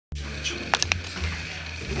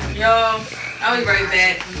Y'all, I'll be right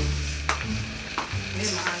back.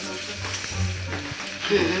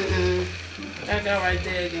 That girl right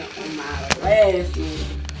there again on my last one.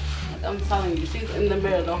 Like I'm telling you, she's in the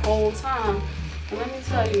mirror the whole time. And let me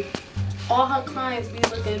tell you, all her clients be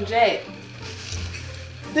looking jacked.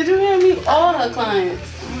 Did you hear me? All her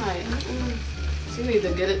clients. I'm like, she need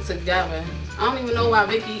to get it together. I don't even know why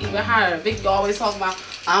Vickie even hired her. Vickie always talk about,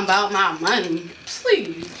 I'm about my money.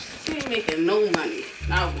 Please, she ain't making no money.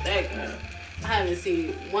 Not with that girl. I haven't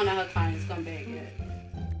seen one of her clients come back yet.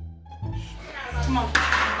 Come on.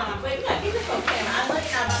 Wait, we gotta keep this on camera. I like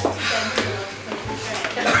how about to keep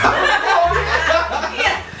that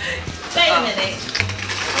Yeah. Wait a minute.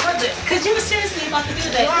 Cause you were seriously about to do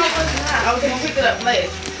that. No, I was not. I was gonna pick it up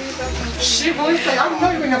last. She really said, I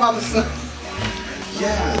know you have all this stuff.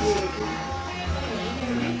 Yeah.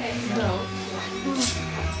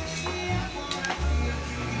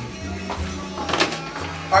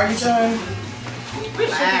 Are you done?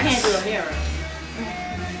 Pretty sure you can't do a mirror.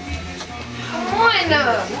 Why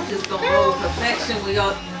not? Just gonna roll perfection. We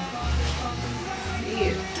all.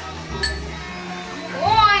 Yeah.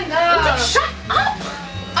 Why not? Shut up!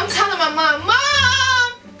 I'm telling my mom.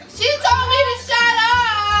 Mom! She told me to shut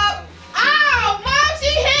up! Ow! Mom,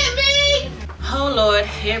 she hit me! Oh Lord,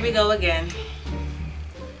 here we go again.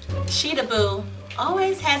 ShidaBoo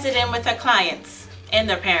always has it in with her clients and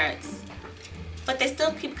their parents. But they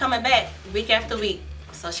still keep coming back week after week.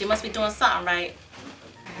 So she must be doing something right.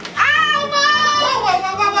 Ow, Mom! Whoa! Wait.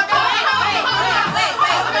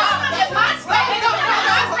 It's my space!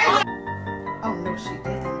 Oh, no, she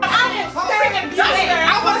didn't. I didn't freaking do it!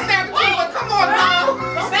 I was there too, but come on, no!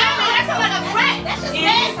 That's like a threat! That's just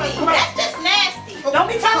nasty! That's just nasty! Don't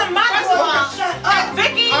be telling my daughter. Shut up,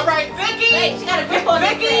 Vickie. All right, Vickie. Wait, she got a grip on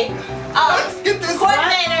Vickie. Let's get this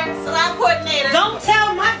coordinator, salon coordinator. Don't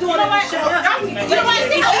tell my daughter to shut up. You don't want to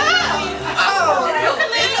see her? Oh,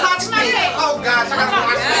 it touched me. Oh, gosh, I gotta go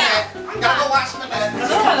watch that. Gotta go watch the bed.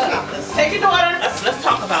 Take your daughter. Let's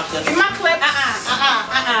talk about this. In my clip.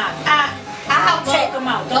 I'll take them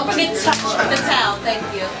out. Don't forget to touch the towel. Thank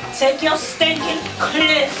you. Take your stinking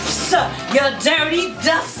clips. Your dirty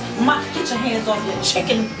dust. Get your hands off your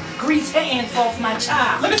chicken grease hands off my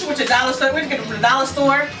child. Look at you with your dollar store. Where'd you get it from the dollar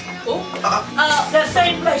store? Ooh. The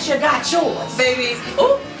same place you got yours. Baby.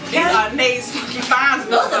 Ooh. These are Nate's fucking fines.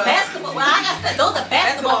 Those are basketball. Well, I got those are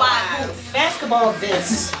basketball wives. Basketball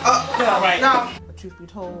this. Right. No. But truth be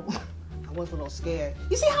told, I was a little scared.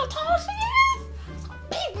 You see how tall she is?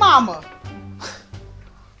 Big mama.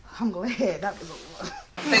 I'm glad. That was a lot.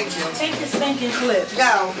 Thank you. Take your stinking clips.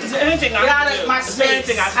 Go. Is there anything I can do? My Is there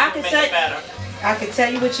anything I can make it better? I can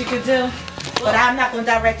tell you what you could do, but I'm not going to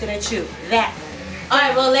direct it at you. That. All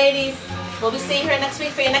right, well, ladies, we'll be seeing you here next week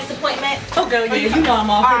for your next appointment. Oh, girl, yeah, you know I'm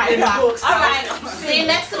all in the books. All right, see you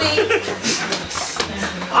next week.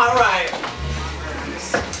 All right.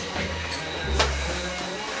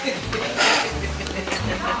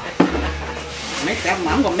 Make that.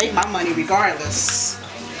 I'm gonna make my money regardless.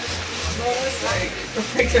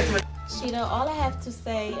 Shida, all I have to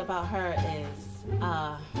say about her is,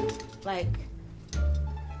 like,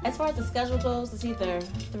 as far as the schedule goes, it's either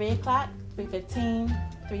 3 o'clock, 3:15,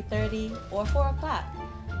 3:30, or 4 o'clock.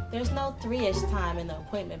 There's no 3-ish time in the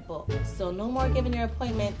appointment book. So no more giving your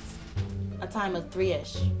appointments a time of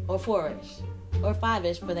 3-ish, or 4-ish, or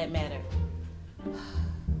 5-ish for that matter.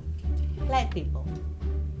 Black people.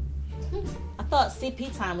 I thought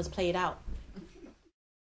CP time was played out.